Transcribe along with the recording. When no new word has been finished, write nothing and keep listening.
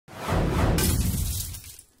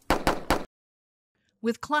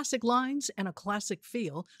With classic lines and a classic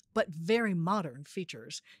feel, but very modern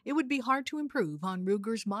features, it would be hard to improve on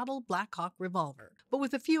Ruger's model Blackhawk revolver. But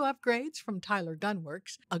with a few upgrades from Tyler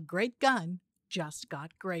Gunworks, a great gun just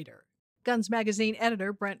got greater. Guns Magazine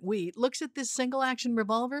editor Brent Wheat looks at this single-action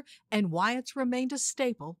revolver and why it's remained a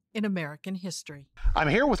staple in American history. I'm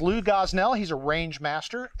here with Lew Gosnell. He's a range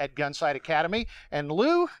master at Gunsite Academy. And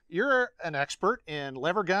Lew, you're an expert in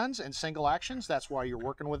lever guns and single actions. That's why you're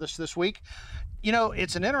working with us this week. You know,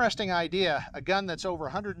 it's an interesting idea, a gun that's over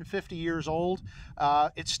 150 years old.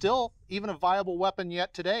 It's still even a viable weapon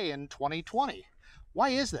yet today in 2020. Why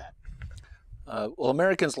is that? Well,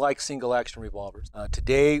 Americans like single action revolvers.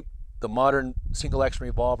 Today, the modern single action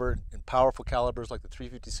revolver in powerful calibers like the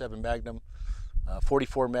 .357 Magnum,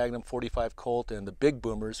 44 Magnum, 45 Colt, and the big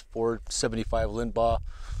boomers, 475 Linbaugh,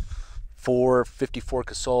 454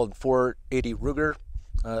 Casol, and 480 Ruger.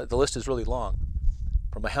 The list is really long.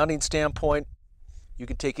 From a hunting standpoint, you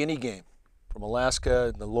can take any game, from Alaska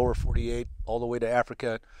and the lower 48 all the way to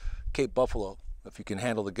Africa, Cape Buffalo, if you can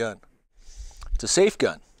handle the gun. It's a safe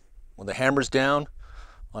gun. When the hammer's down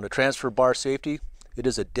on a transfer bar safety, it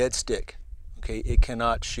is a dead stick. Okay, it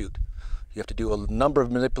cannot shoot. You have to do a number of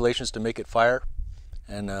manipulations to make it fire,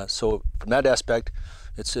 and so from that aspect,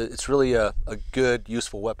 it's really a good,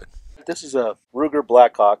 useful weapon. This is a Ruger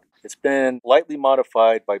Blackhawk. It's been lightly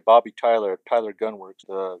modified by Bobby Tyler at Tyler Gunworks.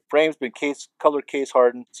 The frame's been color case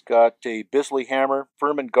hardened. It's got a Bisley hammer,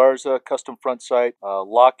 Furman Garza custom front sight,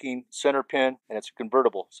 locking center pin, and it's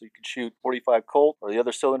convertible, so you can shoot 45 Colt or the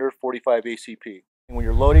other cylinder, 45 ACP. And when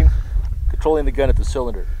you're loading, controlling the gun at the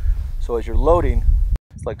cylinder. So as you're loading,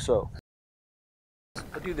 it's like so.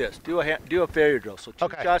 I'll do this. Do a failure drill. So two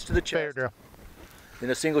shots to the chest. Failure drill.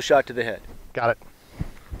 Then a single shot to the head. Got it.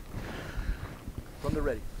 From the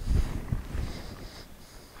ready.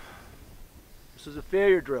 This is a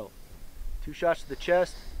failure drill. 2 shots to the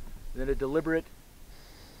chest, and then a deliberate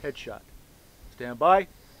headshot. Stand by.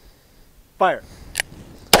 Fire.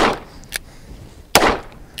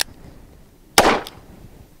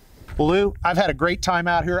 Lew, I've had a great time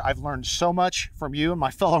out here. I've learned so much from you and my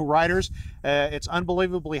fellow riders. It's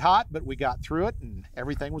unbelievably hot, but we got through it and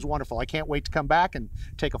everything was wonderful. I can't wait to come back and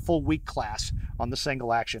take a full week class on the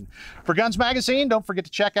single action. For Guns Magazine, don't forget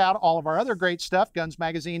to check out all of our other great stuff,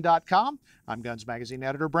 gunsmagazine.com. I'm Guns Magazine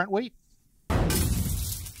editor Brent Wheat.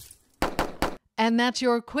 And that's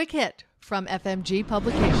your quick hit from FMG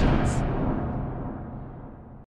Publications.